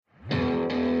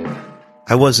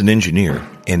I was an engineer,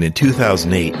 and in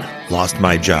 2008, lost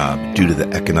my job due to the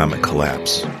economic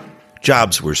collapse.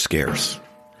 Jobs were scarce.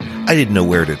 I didn't know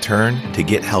where to turn to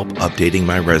get help updating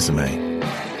my resume.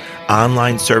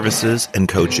 Online services and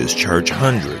coaches charge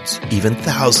hundreds, even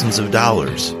thousands of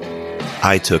dollars.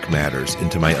 I took matters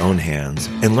into my own hands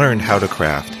and learned how to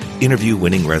craft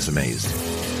interview-winning resumes.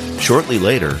 Shortly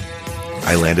later,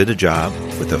 I landed a job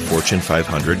with a Fortune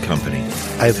 500 company.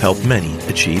 I've helped many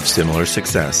achieve similar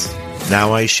success.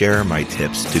 Now I share my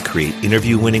tips to create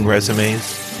interview-winning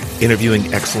resumes,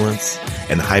 interviewing excellence,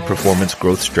 and high-performance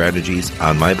growth strategies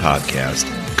on my podcast,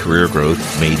 Career Growth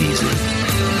Made Easy.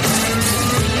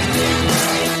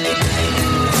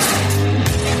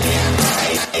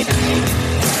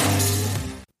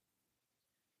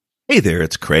 Hey there,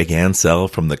 it's Craig Ansell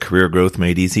from the Career Growth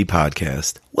Made Easy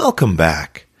podcast. Welcome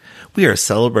back. We are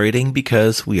celebrating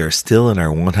because we are still in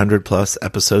our 100-plus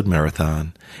episode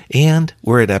marathon, and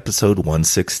we're at episode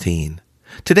 116.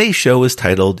 Today's show is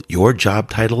titled, Your Job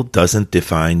Title Doesn't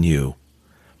Define You.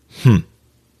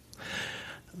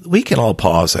 We can all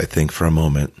pause, I think, for a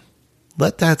moment.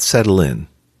 Let that settle in.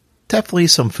 Definitely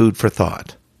some food for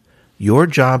thought. Your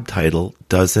job title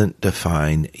doesn't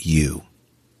define you.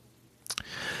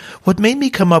 What made me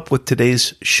come up with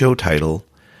today's show title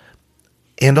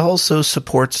and also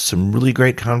supports some really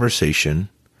great conversation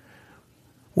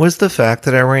was the fact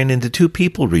that I ran into two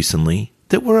people recently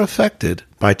that were affected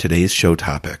by today's show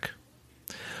topic.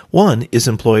 One is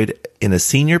employed in a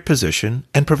senior position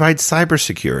and provides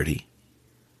cybersecurity.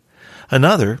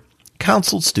 Another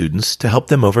counseled students to help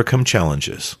them overcome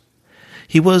challenges.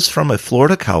 He was from a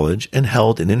Florida college and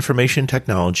held an information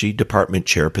technology department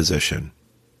chair position.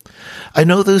 I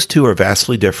know those two are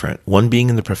vastly different, one being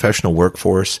in the professional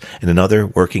workforce and another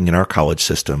working in our college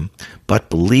system, but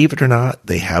believe it or not,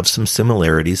 they have some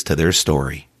similarities to their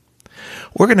story.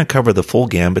 We're going to cover the full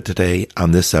gambit today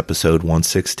on this episode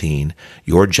 116,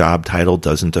 Your Job Title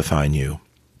Doesn't Define You.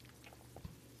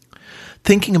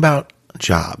 Thinking about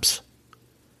jobs.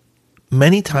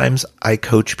 Many times I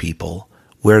coach people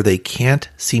where they can't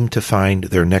seem to find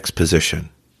their next position.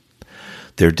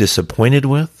 They're disappointed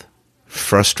with,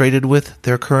 frustrated with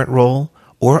their current role,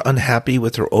 or unhappy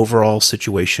with their overall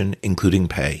situation, including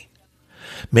pay.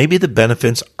 Maybe the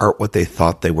benefits aren't what they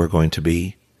thought they were going to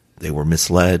be, they were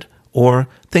misled, or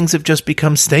things have just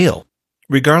become stale.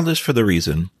 Regardless for the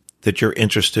reason that you're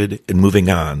interested in moving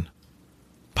on,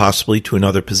 possibly to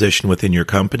another position within your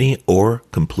company, or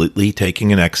completely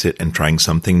taking an exit and trying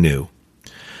something new.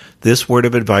 This word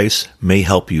of advice may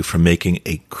help you from making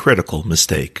a critical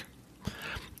mistake.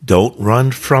 Don't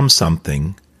run from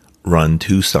something, run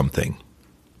to something.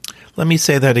 Let me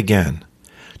say that again.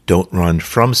 Don't run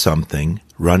from something,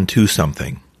 run to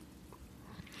something.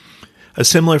 A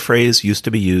similar phrase used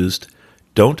to be used,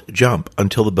 don't jump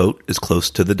until the boat is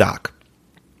close to the dock.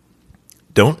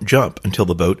 Don't jump until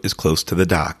the boat is close to the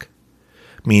dock.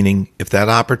 Meaning, if that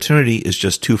opportunity is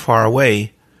just too far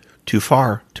away, too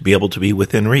far to be able to be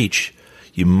within reach,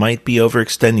 you might be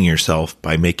overextending yourself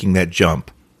by making that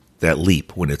jump, that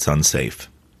leap when it's unsafe.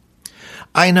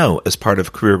 I know as part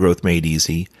of Career Growth Made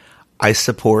Easy, I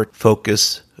support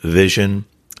focus, vision,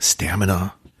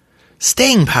 stamina,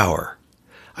 staying power.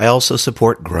 I also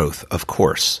support growth, of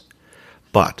course.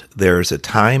 But there is a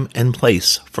time and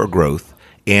place for growth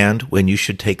and when you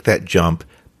should take that jump,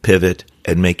 pivot,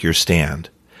 and make your stand.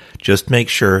 Just make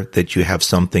sure that you have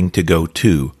something to go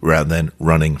to rather than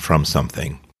running from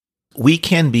something. We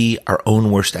can be our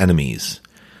own worst enemies.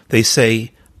 They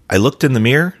say, I looked in the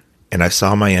mirror and I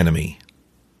saw my enemy.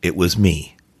 It was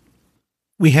me.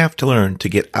 We have to learn to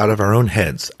get out of our own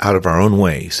heads, out of our own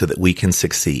way, so that we can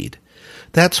succeed.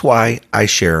 That's why I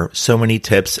share so many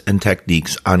tips and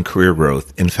techniques on career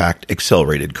growth, in fact,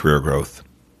 accelerated career growth.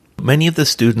 Many of the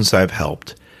students I've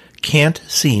helped can't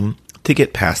seem to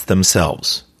get past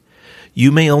themselves.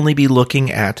 You may only be looking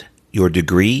at your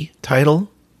degree title.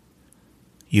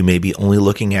 You may be only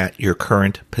looking at your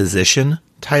current position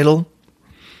title.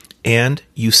 And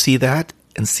you see that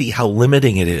and see how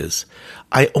limiting it is.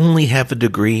 I only have a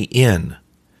degree in.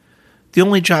 The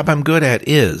only job I'm good at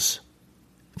is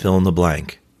fill in the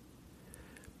blank.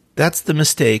 That's the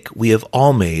mistake we have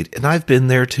all made, and I've been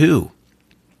there too.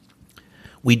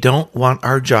 We don't want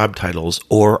our job titles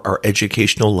or our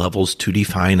educational levels to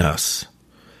define us.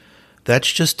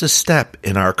 That's just a step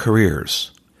in our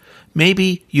careers.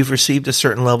 Maybe you've received a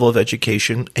certain level of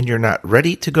education and you're not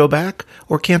ready to go back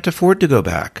or can't afford to go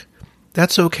back.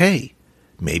 That's okay.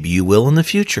 Maybe you will in the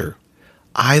future.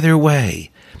 Either way,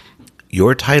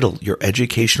 your title, your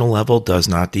educational level does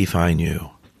not define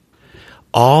you.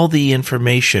 All the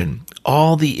information,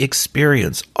 all the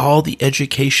experience, all the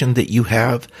education that you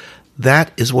have,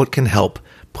 That is what can help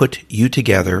put you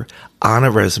together on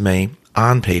a resume,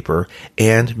 on paper,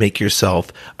 and make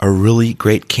yourself a really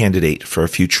great candidate for a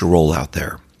future role out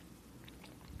there.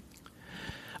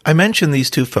 I mention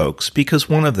these two folks because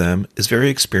one of them is very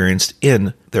experienced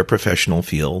in their professional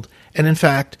field, and in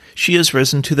fact, she has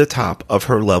risen to the top of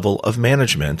her level of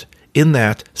management in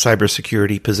that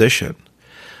cybersecurity position.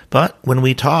 But when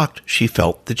we talked, she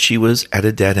felt that she was at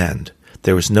a dead end.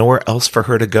 There was nowhere else for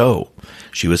her to go.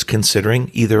 She was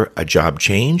considering either a job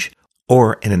change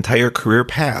or an entire career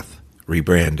path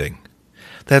rebranding.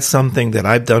 That's something that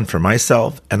I've done for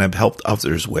myself and I've helped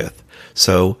others with.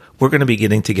 So we're going to be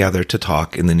getting together to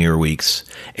talk in the near weeks,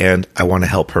 and I want to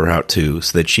help her out too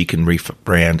so that she can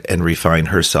rebrand and refine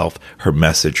herself, her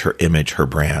message, her image, her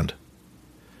brand.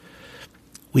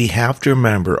 We have to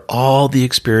remember all the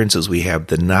experiences we have,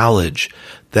 the knowledge.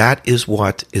 That is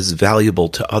what is valuable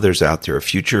to others out there,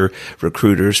 future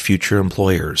recruiters, future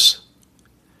employers.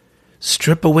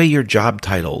 Strip away your job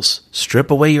titles,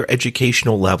 strip away your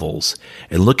educational levels,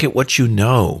 and look at what you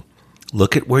know.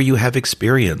 Look at where you have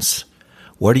experience.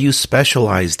 What are you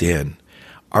specialized in?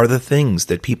 Are the things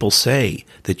that people say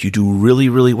that you do really,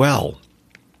 really well?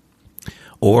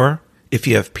 Or if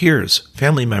you have peers,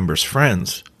 family members,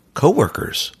 friends,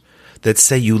 coworkers that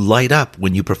say you light up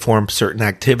when you perform certain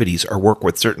activities or work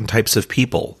with certain types of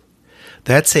people,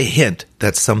 that's a hint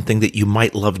that's something that you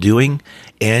might love doing,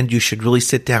 and you should really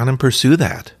sit down and pursue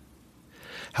that.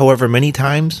 However, many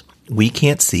times we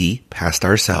can't see past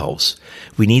ourselves.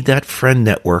 We need that friend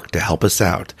network to help us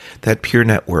out, that peer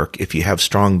network. If you have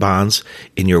strong bonds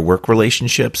in your work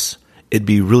relationships, it'd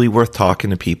be really worth talking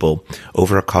to people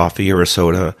over a coffee or a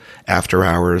soda, after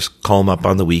hours, call them up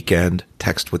on the weekend,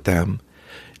 text with them.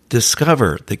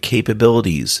 Discover the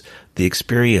capabilities, the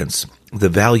experience, the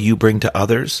value you bring to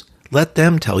others. Let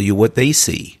them tell you what they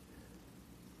see.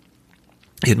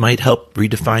 It might help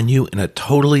redefine you in a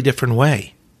totally different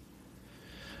way.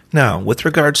 Now, with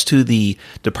regards to the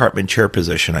department chair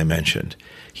position I mentioned,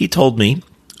 he told me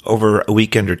over a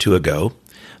weekend or two ago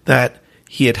that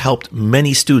he had helped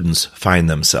many students find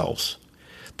themselves.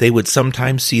 They would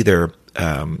sometimes see their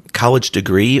college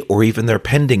degree or even their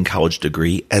pending college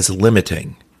degree as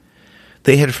limiting.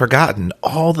 They had forgotten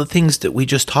all the things that we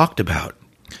just talked about.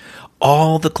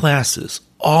 All the classes,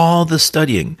 all the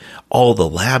studying, all the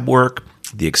lab work,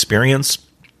 the experience.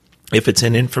 If it's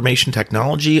in information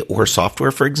technology or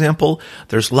software, for example,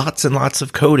 there's lots and lots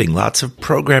of coding, lots of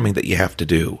programming that you have to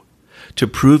do to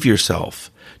prove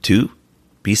yourself, to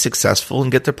be successful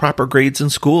and get the proper grades in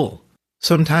school.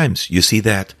 Sometimes you see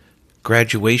that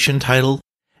graduation title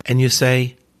and you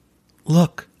say,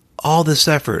 look, all this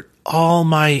effort, all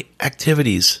my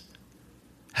activities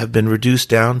have been reduced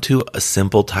down to a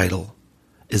simple title.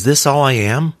 Is this all I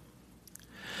am?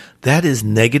 That is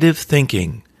negative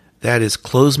thinking. That is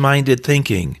closed-minded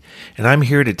thinking. And I'm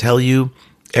here to tell you,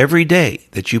 every day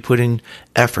that you put in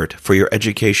effort for your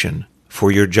education,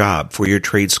 for your job, for your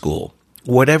trade school,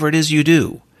 whatever it is you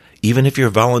do, even if you're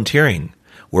volunteering,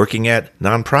 working at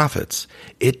nonprofits,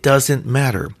 it doesn't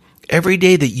matter. Every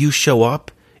day that you show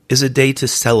up is a day to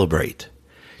celebrate.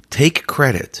 Take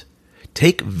credit.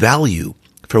 Take value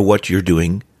for what you're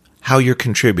doing, how you're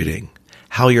contributing,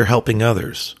 how you're helping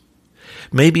others.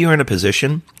 Maybe you're in a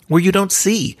position where you don't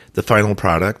see the final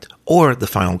product or the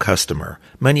final customer.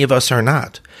 Many of us are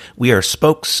not. We are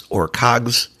spokes or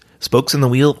cogs, spokes in the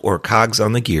wheel or cogs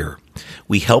on the gear.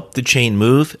 We help the chain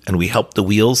move and we help the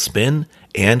wheels spin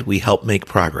and we help make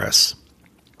progress.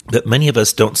 But many of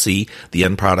us don't see the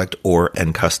end product or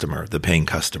end customer, the paying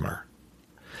customer.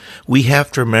 We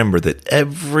have to remember that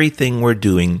everything we're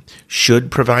doing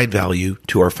should provide value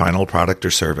to our final product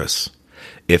or service.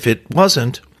 If it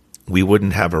wasn't, we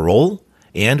wouldn't have a role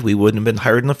and we wouldn't have been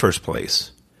hired in the first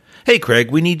place. Hey, Craig,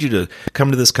 we need you to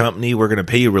come to this company. We're going to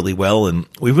pay you really well, and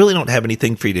we really don't have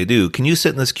anything for you to do. Can you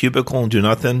sit in this cubicle and do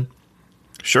nothing?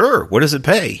 Sure. What does it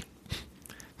pay?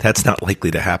 That's not likely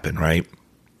to happen, right?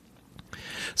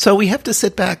 So we have to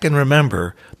sit back and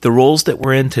remember the roles that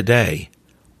we're in today.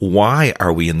 Why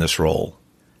are we in this role?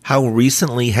 How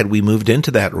recently had we moved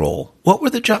into that role? What were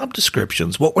the job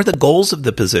descriptions? What were the goals of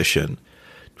the position?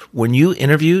 When you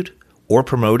interviewed or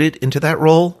promoted into that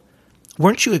role,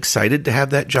 weren't you excited to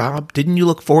have that job? Didn't you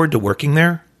look forward to working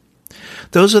there?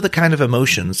 Those are the kind of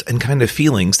emotions and kind of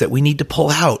feelings that we need to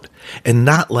pull out and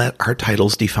not let our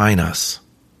titles define us.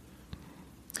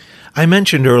 I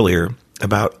mentioned earlier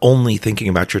about only thinking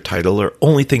about your title or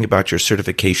only thinking about your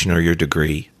certification or your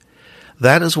degree.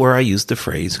 That is where I use the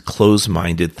phrase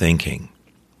closed-minded thinking.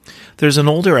 There's an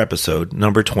older episode,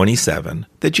 number 27,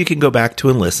 that you can go back to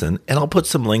and listen, and I'll put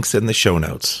some links in the show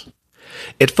notes.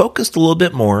 It focused a little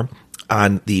bit more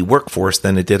on the workforce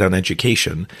than it did on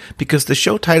education, because the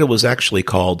show title was actually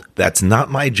called That's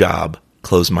Not My Job,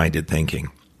 Close-Minded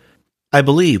Thinking. I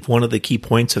believe one of the key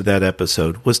points of that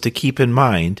episode was to keep in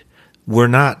mind we're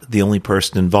not the only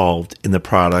person involved in the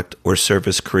product or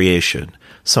service creation.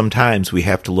 Sometimes we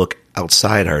have to look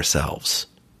outside ourselves.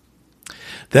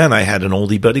 Then I had an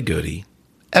oldie but a goodie,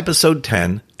 episode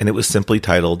 10, and it was simply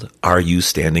titled, Are You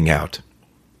Standing Out?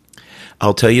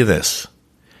 I'll tell you this,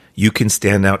 you can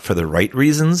stand out for the right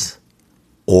reasons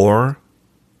or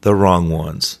the wrong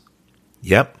ones.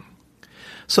 Yep.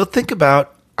 So think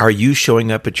about, are you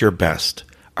showing up at your best?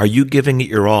 Are you giving it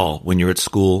your all when you're at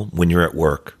school, when you're at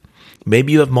work?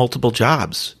 Maybe you have multiple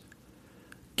jobs.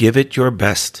 Give it your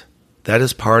best. That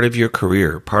is part of your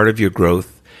career, part of your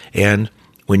growth. And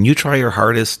when you try your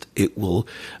hardest, it will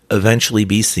eventually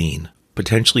be seen,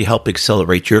 potentially help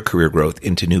accelerate your career growth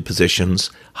into new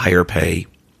positions, higher pay.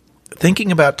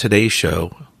 Thinking about today's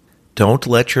show, don't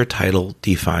let your title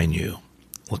define you.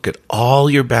 Look at all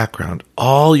your background,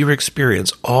 all your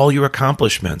experience, all your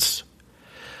accomplishments.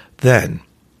 Then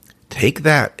take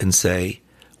that and say,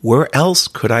 where else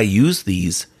could I use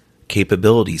these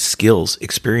capabilities, skills,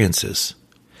 experiences?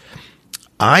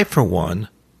 I, for one,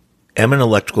 am an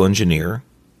electrical engineer,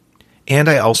 and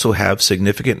I also have a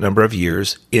significant number of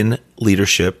years in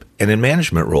leadership and in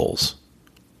management roles.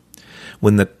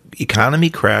 When the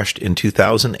economy crashed in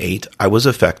 2008, I was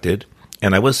affected,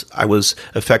 and I was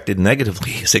affected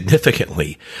negatively,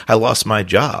 significantly. I lost my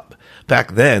job.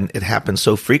 Back then, it happened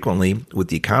so frequently with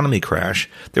the economy crash,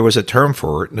 there was a term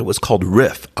for it, and it was called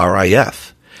RIF,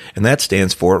 R-I-F. And that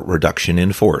stands for reduction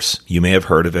in force. You may have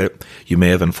heard of it. You may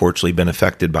have unfortunately been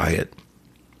affected by it.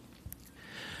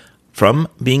 From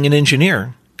being an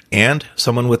engineer and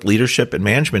someone with leadership and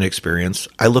management experience,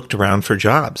 I looked around for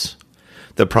jobs.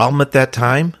 The problem at that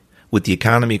time, with the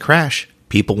economy crash,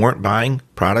 people weren't buying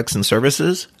products and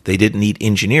services. They didn't need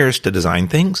engineers to design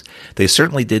things. They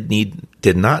certainly did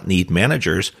not need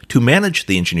managers to manage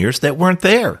the engineers that weren't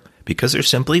there because there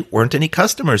simply weren't any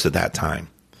customers at that time.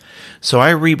 So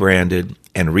I rebranded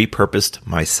and repurposed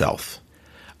myself.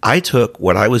 I took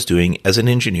what I was doing as an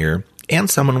engineer and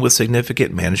someone with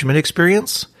significant management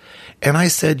experience, and I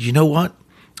said, you know what?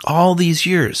 All these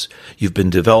years, you've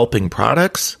been developing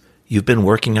products, you've been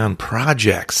working on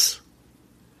projects.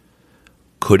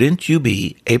 Couldn't you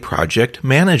be a project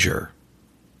manager?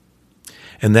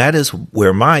 And that is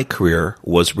where my career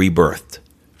was rebirthed,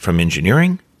 from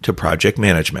engineering to project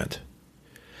management.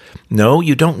 No,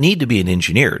 you don't need to be an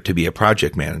engineer to be a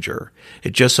project manager.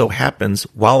 It just so happens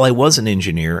while I was an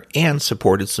engineer and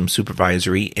supported some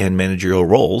supervisory and managerial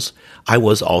roles, I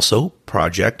was also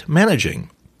project managing.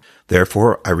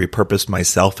 Therefore, I repurposed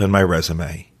myself and my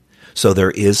resume. So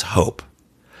there is hope.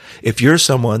 If you're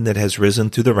someone that has risen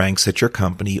through the ranks at your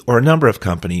company or a number of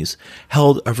companies,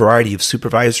 held a variety of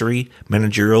supervisory,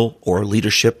 managerial, or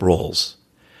leadership roles,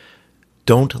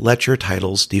 don't let your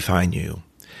titles define you.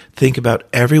 Think about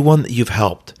everyone that you've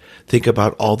helped. Think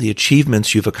about all the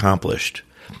achievements you've accomplished.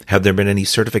 Have there been any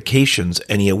certifications,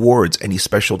 any awards, any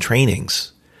special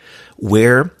trainings?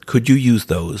 Where could you use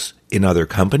those in other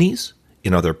companies,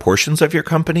 in other portions of your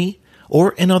company,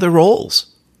 or in other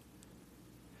roles?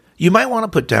 You might want to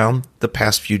put down the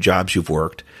past few jobs you've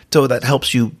worked, so that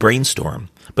helps you brainstorm.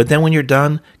 But then when you're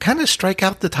done, kind of strike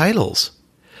out the titles.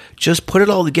 Just put it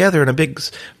all together in a big,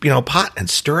 pot and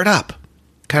stir it up.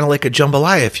 Kind of like a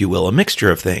jambalaya, if you will, a mixture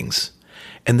of things.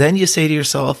 And then you say to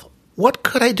yourself, what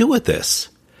could I do with this?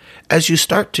 As you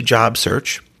start to job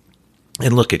search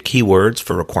and look at keywords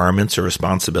for requirements or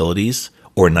responsibilities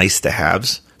or nice to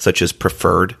haves, such as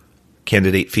preferred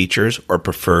candidate features or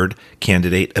preferred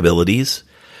candidate abilities,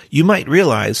 you might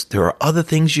realize there are other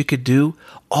things you could do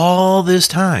all this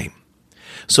time.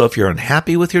 So if you're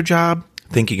unhappy with your job,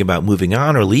 thinking about moving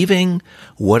on or leaving,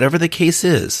 whatever the case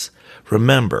is,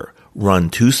 remember, run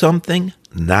to something,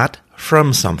 not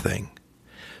from something.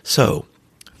 So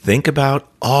think about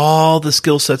all the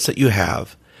skill sets that you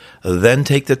have, then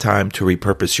take the time to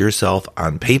repurpose yourself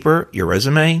on paper, your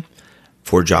resume,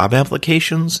 for job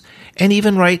applications, and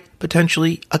even write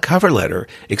potentially a cover letter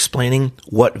explaining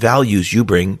what values you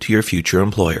bring to your future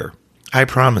employer. I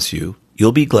promise you,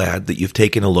 you'll be glad that you've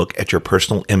taken a look at your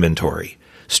personal inventory,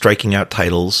 striking out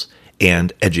titles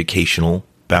and educational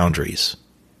boundaries.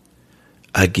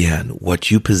 Again, what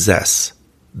you possess,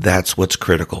 that's what's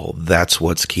critical, that's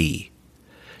what's key.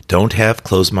 Don't have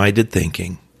closed-minded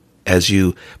thinking. As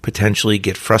you potentially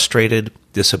get frustrated,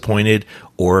 disappointed,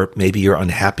 or maybe you're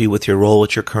unhappy with your role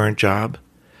at your current job,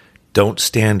 don't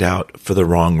stand out for the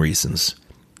wrong reasons.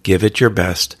 Give it your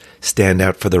best, stand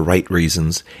out for the right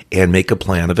reasons, and make a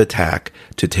plan of attack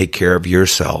to take care of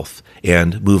yourself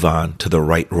and move on to the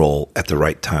right role at the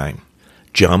right time.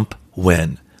 Jump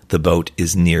when the boat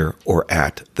is near or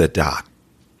at the dock.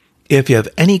 If you have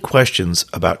any questions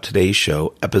about today's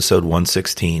show, episode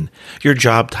 116, your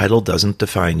job title doesn't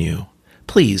define you,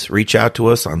 please reach out to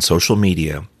us on social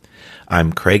media.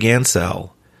 I'm Craig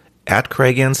Ansell, at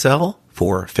Craig Ansell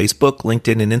for Facebook,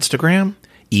 LinkedIn, and Instagram.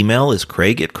 Email is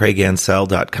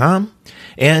craig@craigansell.com,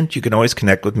 and you can always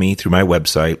connect with me through my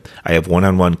website. I have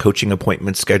one-on-one coaching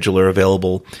appointment scheduler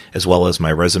available, as well as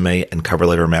my resume and cover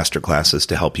letter masterclasses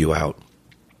to help you out.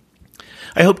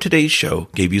 I hope today's show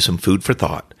gave you some food for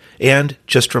thought and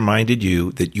just reminded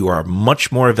you that you are much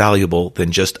more valuable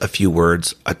than just a few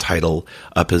words, a title,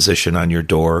 a position on your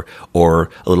door, or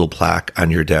a little plaque on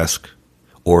your desk,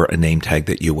 or a name tag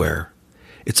that you wear.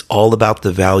 It's all about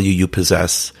the value you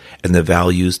possess and the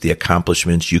values, the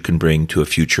accomplishments you can bring to a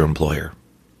future employer.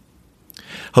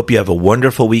 Hope you have a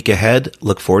wonderful week ahead.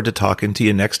 Look forward to talking to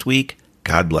you next week.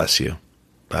 God bless you.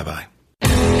 Bye-bye.